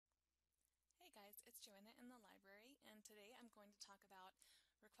Joanna in the library, and today I'm going to talk about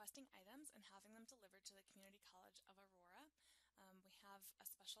requesting items and having them delivered to the Community College of Aurora. We have a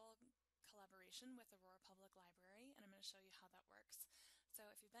special collaboration with Aurora Public Library, and I'm going to show you how that works. So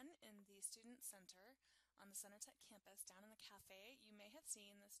if you've been in the Student Center on the Center Tech campus down in the cafe, you may have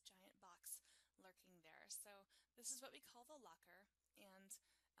seen this giant box lurking there. So this is what we call the locker, and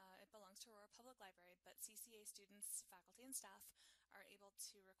it belongs to Aurora Public Library, but CCA students, faculty, and staff are able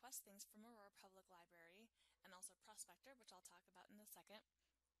to request things from Aurora Public Library and also Prospector, which I'll talk about in a second,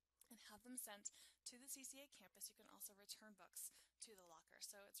 and have them sent to the CCA campus. You can also return books to the locker.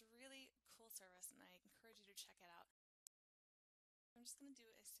 So it's a really cool service, and I encourage you to check it out. I'm just going to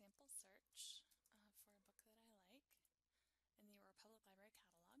do a sample search for a book that I like in the Aurora Public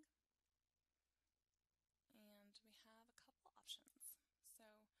Library catalog. And we have a couple options. So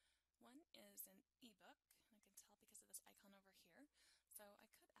one is an ebook, and I can tell because of this icon over here. So I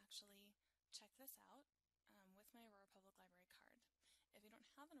could actually check this out with my Aurora Public Library card. If you don't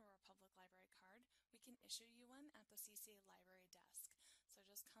have an Aurora Public Library card, we can issue you one at the CCA library desk. So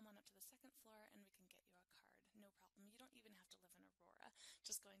just come on up to the second floor and we can get you a card. No problem. You don't even have to live in Aurora.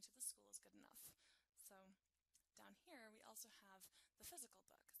 Just going to the school is good enough. So down here we also have the physical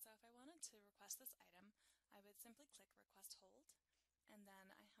book. So if I wanted to request this item, I would simply click Request Hold, and then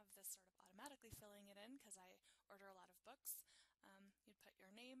I have this sort of automatically filling it in because I order a lot of books. You'd put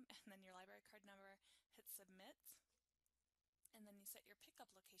your name and then your library card number, hit Submit, and then you set your pickup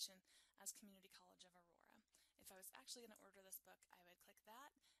location as Community College of Aurora. If I was actually going to order this book, I would click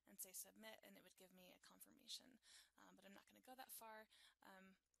that and say Submit, and it would give me a confirmation. But I'm not going to go that far,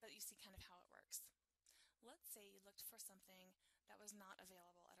 but you see kind of how it works. Let's say you looked for something that was not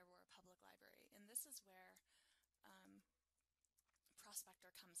available at Aurora Public Library, and this is where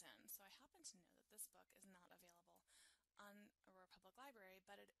Prospector comes in. So I happen to know that this book is not available on Aurora Public Library,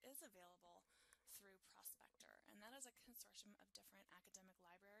 but it is available through Prospector, and that is a consortium of different academic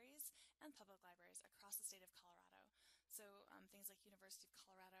libraries and public libraries across the state of Colorado. So things like University of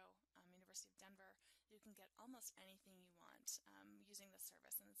Colorado, University of Denver, you can get almost anything you want using this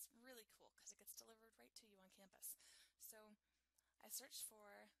service, and it's really cool because it gets delivered right to you on campus. So I searched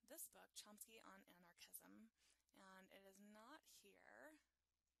for this book, Chomsky on Anarchism, and it is not here.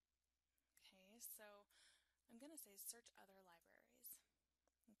 Okay, so I'm going to say search other libraries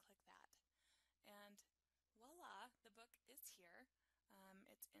and click that. And voila, the book is here.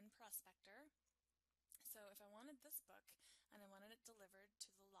 It's in Prospector. So if I wanted this book and I wanted it delivered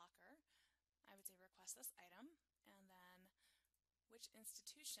to the locker, I would say request this item, and then which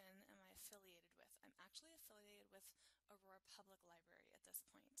institution am I affiliated with? I'm actually affiliated with Aurora Public Library at this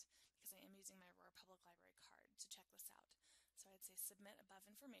point because I am using my Aurora Public Library card to check this out. So I'd say submit above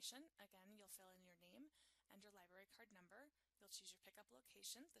information. Again, you'll fill in your name and your library card number. You'll choose your pickup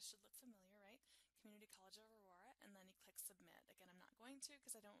location. This should look familiar, right? Community College of Aurora, and then you click submit. Again, I'm not going to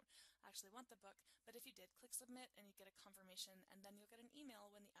because I don't actually want the book, but if you did click submit and you get a confirmation, and then you'll get an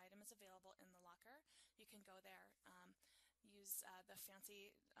email when the item is available in the locker. You can go there, use the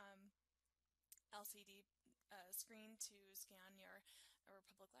fancy LCD screen to scan your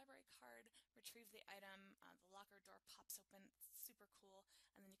Public Library card, retrieve the item, the locker door pops open, it's super cool,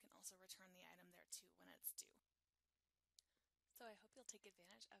 and then you can also return the item there too when it's due. So I hope you'll take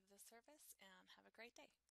advantage of this service and have a great day.